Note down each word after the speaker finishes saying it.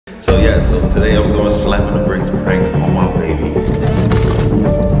guys, so today I'm going slamming the brakes prank on my baby.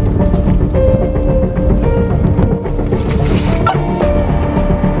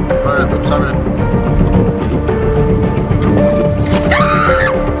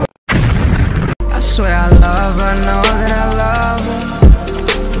 I swear I love her, know that I love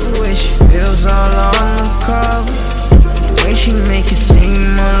her. The way she feels all on the cover, the way she make it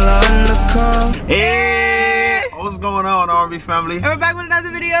seem all undercover. Hey, what's going on, R&B family? And we're back with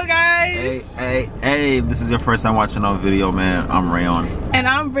another video, guys. Hey, if this is your first time watching our video, man, I'm Rayon. And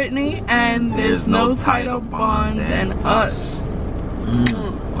I'm Britney, and there's no tighter bond than us.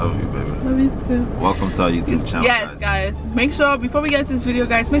 Love you, baby. Love you too. Welcome to our YouTube channel. Yes, guys. Make sure, before we get to this video,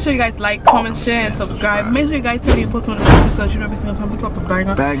 guys, make sure you guys like, comment, share, and subscribe. Make sure you guys tell me your post notifications so that you know every single time we drop a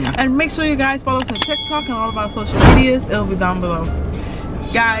banger. And make sure you guys follow us on TikTok and all of our social medias. It'll be down below.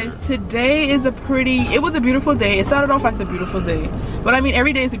 Guys, today is it was a beautiful day. It started off as a beautiful day, but I mean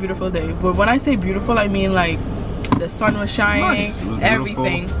every day is a beautiful day. But when I say beautiful, I mean like the sun was shining, Nice. It was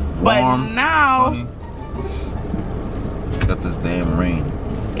everything. warm, but now sunny. Got this damn rain.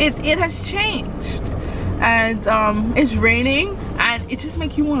 it has changed, and it's raining, and it just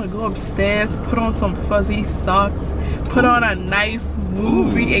makes you want to go upstairs, put on some fuzzy socks, put on a nice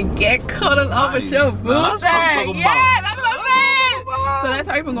movie, and get cuddled up with your boo thing. Yeah, that's what I'm saying. So that's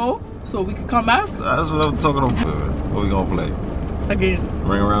how you can go, so we can come back. That's what I'm talking about. What we gonna play? Again.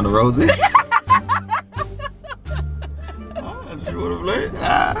 Ring Around the Rosie? You wanna play?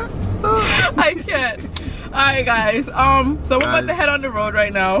 Stop. I can't. Alright, guys. So we're about to head on the road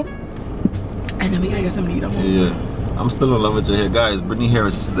right now, and then we gotta get some meat on. Yeah. I'm still in love with your hair. Guys, Britney hair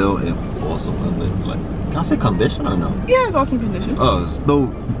is still in awesome condition. Like, can I say condition or no? Yeah, it's awesome condition. Oh, it's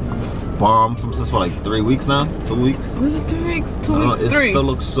still bomb from since what, like 3 weeks now? 2 weeks? Was it 2 weeks? 2 weeks? It 3. still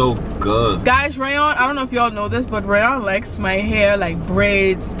looks so good. Guys, Rayon, I don't know if y'all know this, but Rayon likes my hair like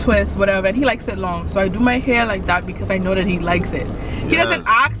braids, twists, whatever, and he likes it long. So I do my hair like that because I know that he likes it. He doesn't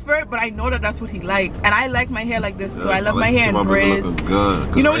ask for it, but I know that that's what he likes. And I like my hair like this too. I love my hair in braids.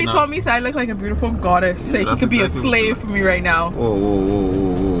 Good. You know what he told me? He said I look like a beautiful goddess. Say he could be a slave for me right now.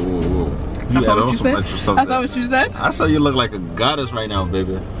 Whoa. That's not what you said? That's not what you said? I said you look like a goddess right now,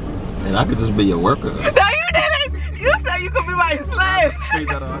 baby. And I could just be your worker. No, you didn't! You said you could be my slave!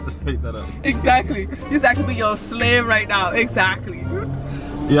 I just made that up. Exactly. You said I could be your slave right now. Exactly.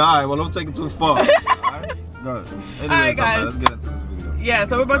 Yeah, alright, well don't take it too far. Alright, go ahead. Alright, guys. Let's get into the video. Yeah,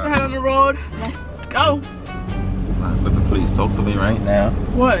 so we're about to head on the road. Let's go. Baby, please talk to me right now.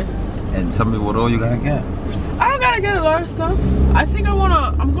 What? And tell me what all you gotta get. I don't gotta get a lot of stuff. I think I'm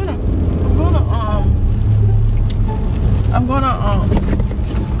gonna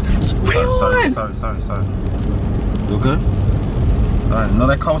Sorry. You okay? Alright, no,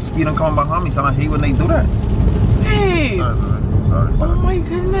 that car was speeding coming behind me, so I hate when they do that. Hey! Sorry, baby. Sorry. Oh my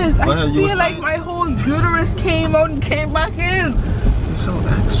goodness, I You feel like my whole uterus came out and came back in. You're so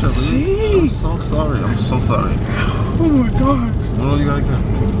extra, baby. I'm so sorry. Oh my gosh. What all you gotta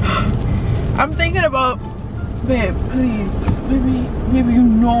get? I'm thinking about, babe, please, maybe you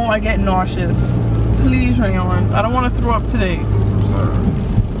know I get nauseous. Please, Rayon, I don't want to throw up today. I'm sorry.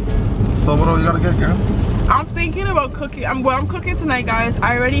 So what all you gotta get, girl? I'm thinking about cooking. I'm cooking tonight, guys.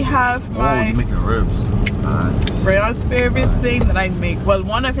 I already have my... Oh, you're making ribs. Nice. Rayon's favorite thing that I make. Well,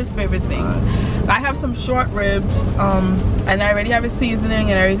 one of his favorite things. Nice. I have some short ribs, and I already have a seasoning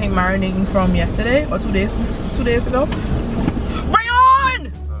and everything marinating from yesterday or 2 days ago.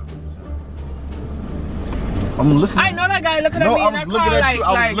 Rayon! I'm listening. I know that guy looking at me in that car.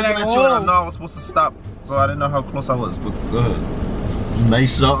 I was looking at you and I know I was supposed to stop, so I didn't know how close I was. But go ahead.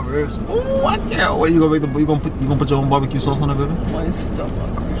 Nice short ribs. Oh, I can't wait. You gonna put your own barbecue sauce on it, baby? My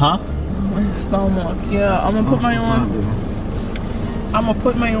stomach. Huh? My stomach. Yeah, I'm gonna put my own. I'm gonna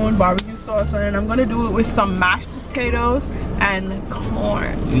put my own barbecue sauce on it. And I'm gonna do it with some mashed potatoes and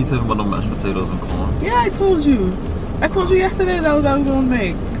corn. You need to talk about the mashed potatoes and corn. Yeah, I told you. I told you yesterday that was what I was gonna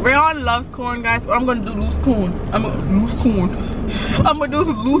make. Rayon loves corn, guys, but I'm gonna do loose corn. I'm gonna do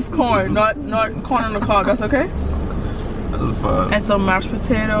loose corn, not corn on the cob. That's okay. That's fine. And some mashed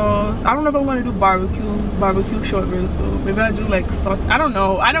potatoes. I don't know if I'm gonna do barbecue short ribs. So maybe I'll do like sauce. I don't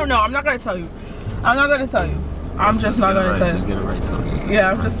know. I'm not gonna tell you. I'm just not gonna tell you. Just get it right to me.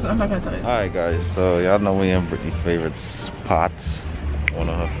 Yeah, I'm not gonna tell you. Alright, guys. So y'all know we in Britney's favorite spot, one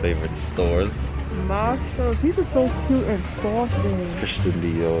of her favorite stores. Marshall, these are so cute and soft, babe. Christian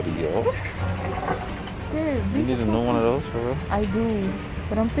Dior. You need a new one of those for real? I do,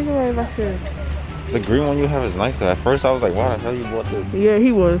 but I'm thinking about if I should. The green one you have is nice though. At first I was like, why the hell you bought this? Yeah,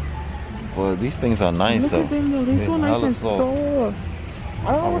 he was. Well, these things are nice though. Look at them though, they're so nice and soft.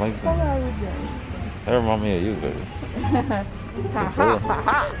 I don't know what color I would get. That remind me of you, baby.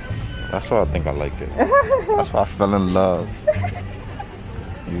 That's why I think I like it. That's why I fell in love.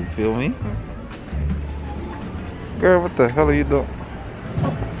 You feel me? Girl, what the hell are you doing?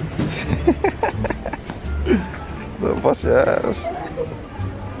 Look, bust your ass.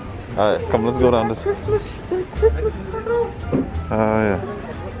 Alright, come, let's go down this. Christmas tunnel. Yeah.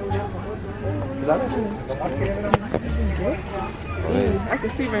 I can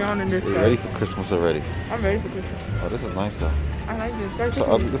see Rayon in this. You ready for Christmas already? I'm ready for Christmas. Oh, this is nice though. I like this.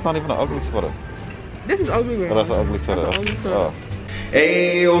 It's not even an ugly sweater. This is ugly, Rayon. Oh, that's an ugly sweater. That's an ugly sweater. Oh.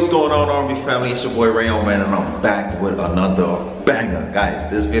 Hey, what's going on, Army family? It's your boy Rayon, man, and I'm back with another banger. Guys,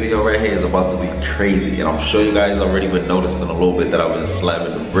 this video right here is about to be crazy, and I'm sure you guys already been noticing a little bit that I've been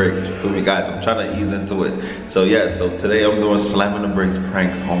slamming the bricks. You feel me, guys? I'm trying to ease into it. So yeah, so today I'm doing slamming the bricks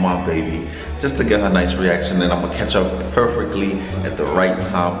prank on my baby, just to get her nice reaction, and I'm gonna catch up perfectly at the right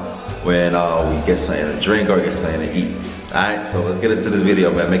time when we get something to drink or get something to eat. Alright, so let's get into this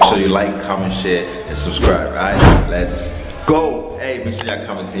video, man. Make sure you like, comment, share, and subscribe. Alright, let's go. Hey, make sure y'all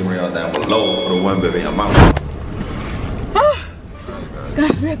comment Team Rayon down below for the win, baby. I'm out.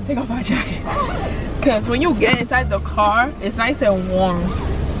 Guys, we have to take off our jacket. Because when you get inside the car, it's nice and warm.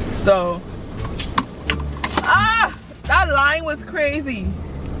 So, that line was crazy.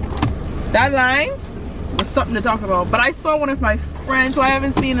 That line was something to talk about. But I saw one of my friends who I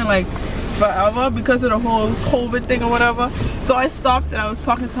haven't seen in like forever because of the whole COVID thing or whatever. So I stopped and I was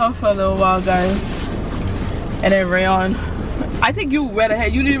talking to her for a little while, guys. And then Rayon, I think you read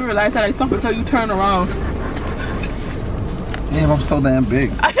ahead. You didn't even realize that I stopped until you turned around. Damn, I'm so damn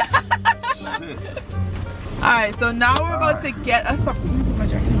big. Alright, so now we're about to get us something.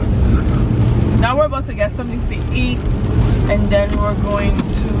 Now we're about to get something to eat, and then we're going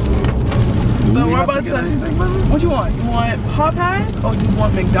to. So we're about to. What you want? You want Popeyes or you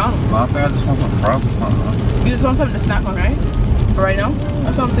want McDonald's? No, I think I just want some fries or something. You just want something to snack on, right? For right now?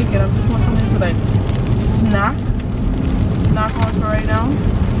 That's what I'm thinking. I just want something to like snack on for right now.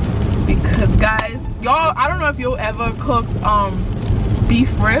 Because guys, y'all, I don't know if you ever cooked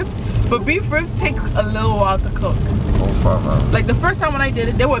beef ribs, but beef ribs take a little while to cook. 4 or 5 hours. Like the first time when I did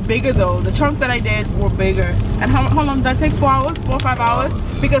it, they were bigger though. The chunks that I did were bigger. And how long did that take? 4 hours? 4 or 5 hours?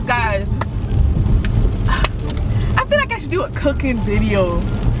 Because guys, I feel like I should do a cooking video.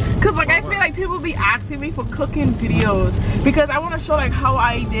 Cause like I feel like people be asking me for cooking videos because I want to show like how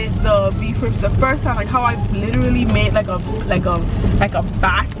I did the beef ribs the first time, like how I literally made like a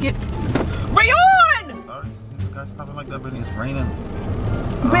basket. Rayon! Sorry, you guys stopping like that, Britney. It's raining.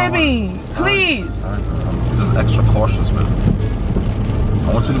 Baby, please. Sorry, I'm just extra cautious, man.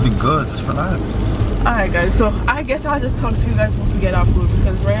 I want you to be good. Just relax. Alright, guys. So I guess I'll just talk to you guys once we get our food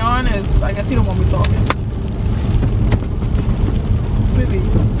because Rayon is. I guess he don't want me talking. Baby,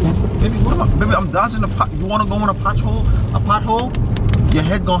 what am I? Baby, I'm dodging the pot. You want to go in a pothole? A pothole? Your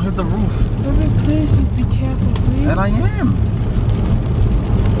head gonna hit the roof. Baby, please just be careful, please. And I am.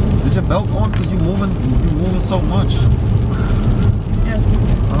 Is your belt on? Because you're moving so much. Yes.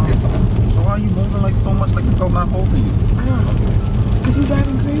 So why are you moving like so much like the belt not holding you? I don't know. Because you're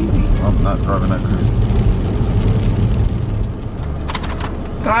driving crazy. I'm not driving that crazy.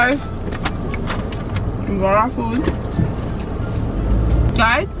 Guys, we got our food.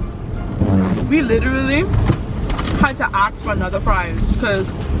 Guys, we literally had to ask for another fries because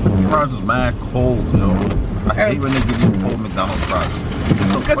fries is mad cold, yo. I hate when they give you cold McDonald's fries.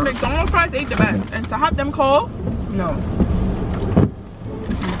 Because McDonald's fries ain't the best, and to have them cold, no.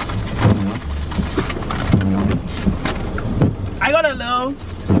 I got a little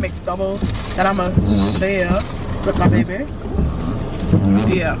McDouble that I'm gonna share with my baby.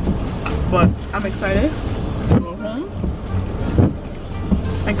 Yeah, but I'm excited to go home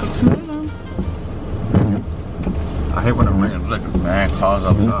and cook some dinner. I hate when it rains, like mad cars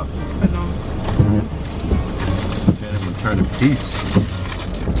outside. I know. Can't even turn in peace.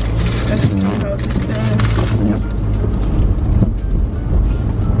 Let's see how this is.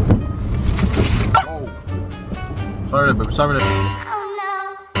 Oh. Sorry, baby. Sorry.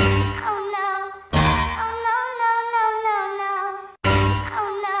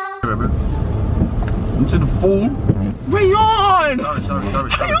 Baby. You see the fool? Rayon! Sorry.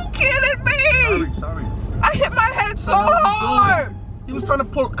 Are you kidding me? Sorry. I hit my head so hard! He was trying to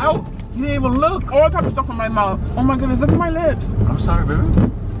pull out. You didn't even look. All type of stuff in my mouth. Oh my goodness, look at my lips. I'm sorry, baby.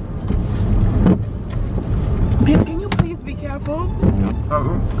 Babe, can you please be careful?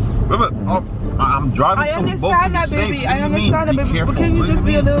 Baby, I'm driving. I understand that, baby. I understand that, baby. But can you just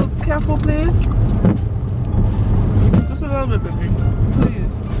be a little careful, please? Just a little bit, baby.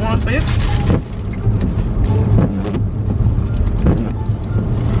 Please. One bit.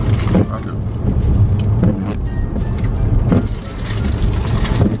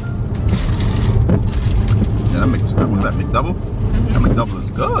 McDouble? That McDouble is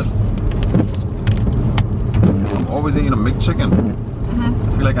good. I'm always eating a McChicken.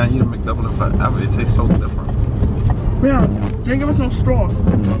 I feel like I eat a McDouble if I ever. It tastes so different. Yeah, they didn't give us no straw.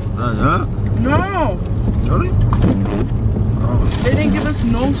 Yeah? No. Really? Oh. They didn't give us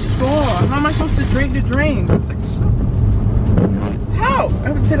no straw. How am I supposed to drink the drink? Take a sip. How? I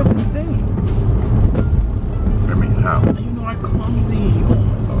have to take up the thing. I mean, how? You know I'm clumsy. Oh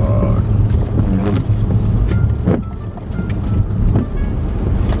my god.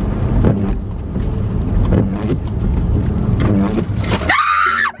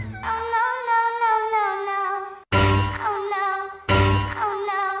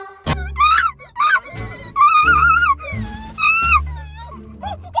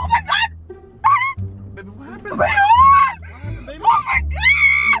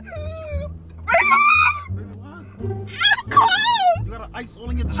 Ice all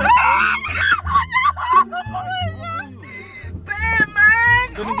in your chest. Bad man.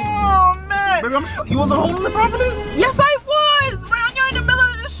 Oh man. Baby, you wasn't holding it properly? Yes, I was. Man, you're in the middle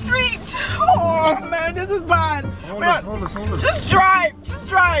of the street. Oh man, this is bad. Hold us. Just drive.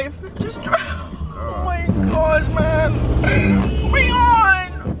 Oh my god, man. Rayon.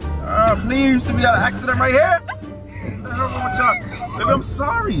 Please, we got an accident right here. What the hell wrong with y'all? Baby, I'm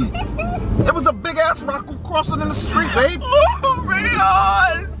sorry. It was a big ass rock crossing in the street, babe. Oh,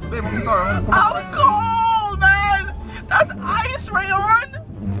 Rayon. Babe, I'm sorry. I'm cold, man. That's ice, Rayon.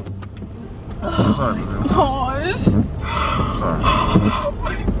 I'm sorry, baby. Gosh. I'm sorry.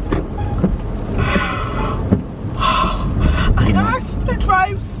 I asked you to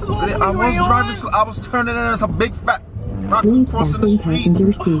drive slowly, I was Rayon. driving slow. I was turning in as a big fat rock crossing the street.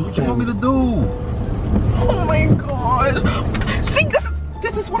 What you want me to do? Oh my god. See,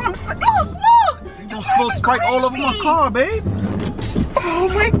 this is what I'm saying. Look. You don't spill Sprite all over my car, babe. Oh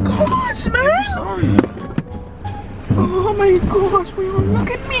my gosh, man. I'm sorry. Oh my gosh, Rayon, look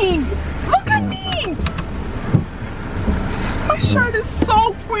at me. Look at me. My shirt is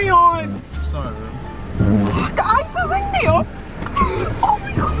soaked, Rayon. Sorry, babe. The ice is in there. Oh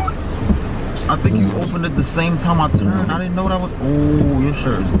my god. I think you opened it the same time I turned. I didn't know that was. Oh, your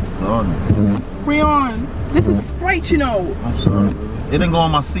shirt is done. Rayon, this is Sprite, you know. I'm sorry. It didn't go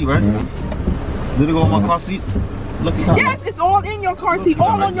on my seat, right? Did it go on my car seat? Look at Yes, it's all in your car seat,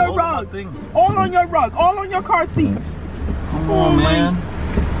 all on your rug. All on your rug, all on your car seat. Come on, man.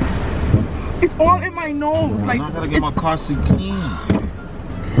 It's all in my nose. Like, I gotta get my car seat clean.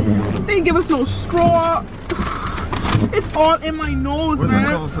 They didn't give us no straw. It's all in my nose, Where's man. the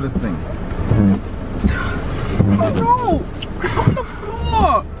cover for this thing? Oh no, it's on the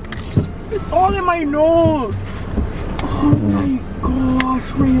floor. It's all in my nose. Oh my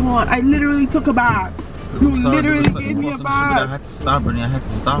gosh, Rayon, I literally took a bath. You literally gave me a bath. I had to stop, Britney. I had to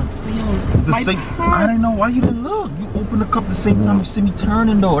stop. It's the same. I didn't know why you didn't look. You opened the cup the same time you see me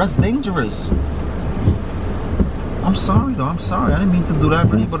turning, though. That's dangerous. I'm sorry, though. I'm sorry. I didn't mean to do that,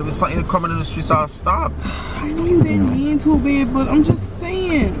 Britney. But if it's something coming in the streets, I'll stop. I know you didn't mean to, babe, but I'm just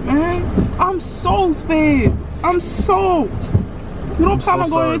saying, man. I'm soaked, babe. I'm soaked. You don't plan on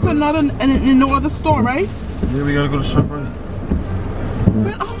going into no other store, right? Yeah, we gotta go to ShopRite.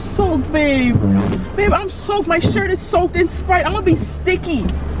 Man, I'm soaked, babe. Babe, I'm soaked. My shirt is soaked in Sprite. I'm gonna be sticky.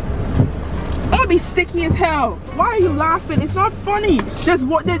 I'm gonna be sticky as hell. Why are you laughing? It's not funny. There's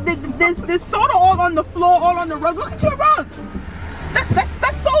soda all on the floor, all on the rug. Look at your rug. That's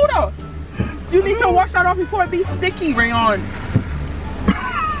soda. You need to wash that off before it be sticky, Rayon.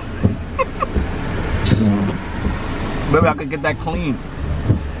 Baby, I could get that clean.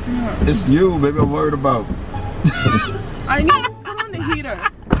 Yeah. It's you, baby. I'm worried about. I need to put on the heater.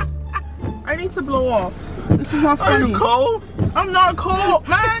 I need to blow off. This is not funny. Are you cold? I'm not cold,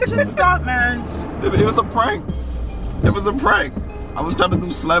 man. Just stop, man. It was a prank. It was a prank. I was trying to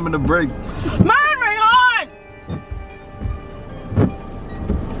do slamming the brakes. Man, Rayon!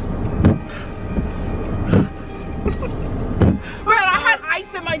 Man, I had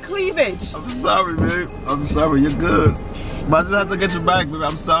ice in my cleavage. I'm sorry, babe. I'm sorry. You're good. But I just had to get you back, baby.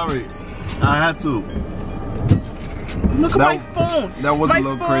 I'm sorry. I had to. Look at my phone. That was a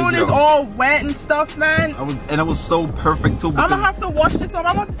little crazy. My phone is all wet and stuff, man. And it was so perfect too. I'm gonna have to wash this off.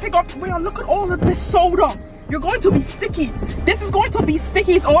 I'm gonna take off. Wait, look at all of this soda. You're going to be sticky. This is going to be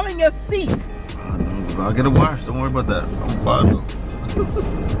sticky. It's all in your seat. I know, I'll get it washed. Don't worry about that. I'm fine though.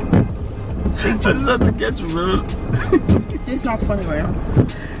 I just had to get you, man. It's not funny, right?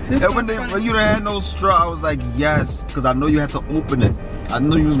 And when you didn't have no straw, I was like, yes, because I know you had to open it. I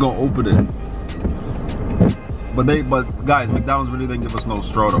knew you was gonna open it. But guys, McDonald's really didn't give us no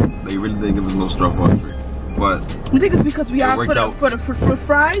straw though. They really didn't give us no straw for free. But you think it's because we asked for the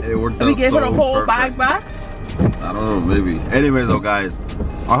fries? It worked and we out gave her the so whole perfect. bag back? I don't know, maybe. Anyways though, guys,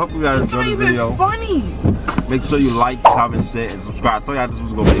 I hope you guys enjoyed this video. Funny. Make sure you like, comment, share, and subscribe. I told y'all this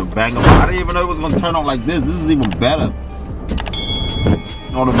was gonna be a banger. I didn't even know it was gonna turn out like this. This is even better.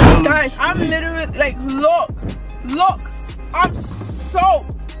 On the middle. Guys, I'm literally like, look, I'm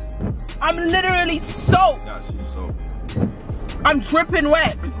soaked. I'm literally soaked. Yeah, she's soaked. I'm dripping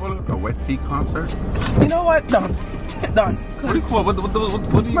wet. What do you call it? A wet tea concert? You know what? Done. What do you call it? What do you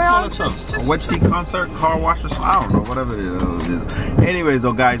call it? A wet tea concert, car wash or something? I don't know, whatever it is. Anyways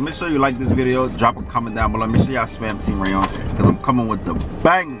though, guys, make sure you like this video. Drop a comment down below. Make sure y'all spam Team Rayon, because I'm coming with the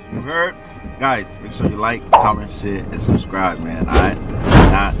bangers, you heard? Guys, make sure you like, comment, share, and subscribe, man. Alright?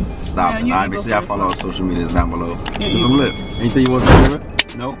 Not stopping. Alright, make sure y'all follow our social medias down below. Some lip. Anything you want to say, River?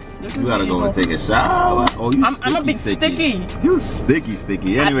 No? You gotta go and take a shower. Oh, you I'm a bit sticky. You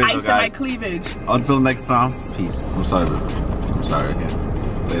sticky. Anyways, ice guys. my cleavage. Until next time, peace. I'm sorry, River. I'm sorry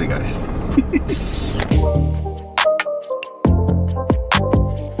again. Later, guys.